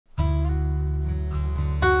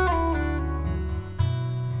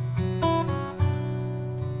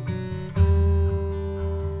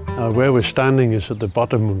Where we're standing is at the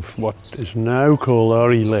bottom of what is now called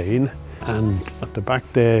Orry Lane, and at the back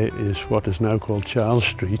there is what is now called Charles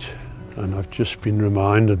Street. And I've just been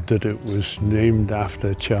reminded that it was named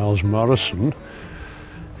after Charles Morrison,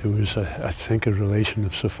 who was, I think, a relation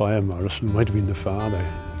of Sophia Morrison, might have been the father.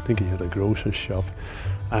 I think he had a grocer's shop.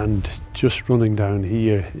 And just running down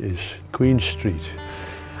here is Queen Street.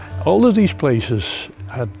 All of these places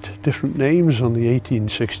had different names on the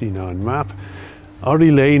 1869 map.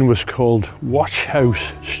 Orry Lane was called Watchhouse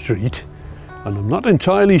Street, and I'm not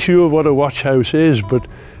entirely sure what a watch house is, but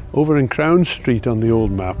over in Crown Street on the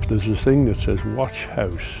old map there's a thing that says Watch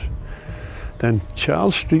House. Then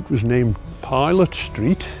Charles Street was named Pilot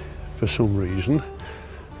Street for some reason,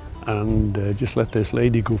 and just let this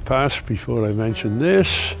lady go past before I mention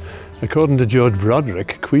this. According to George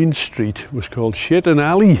Broderick, Queen Street was called Shit and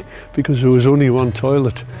Alley because there was only one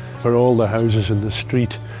toilet for all the houses in the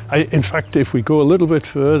street. In fact, if we go a little bit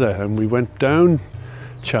further and we went down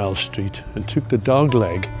Charles Street and took the dog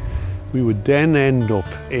leg, we would then end up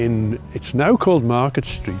in, it's now called Market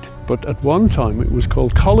Street, but at one time it was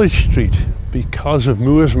called College Street because of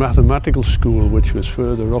Moore's Mathematical School, which was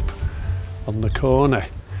further up on the corner,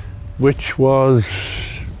 which was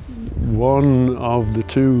one of the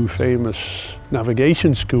two famous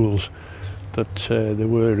navigation schools that there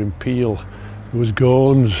were in Peel. There was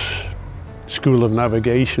Gorn's School of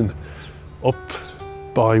Navigation up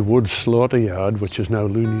by Wood's Slaughter-yard, which is now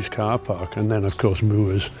Looney's car park, and then of course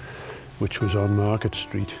Moore's, which was on Market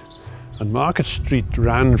Street. And Market Street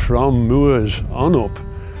ran from Moore's on up.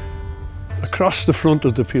 Across the front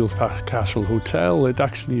of the Peel Castle Hotel, it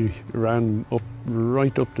actually ran up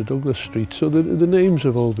right up to Douglas Street, so the names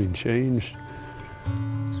have all been changed.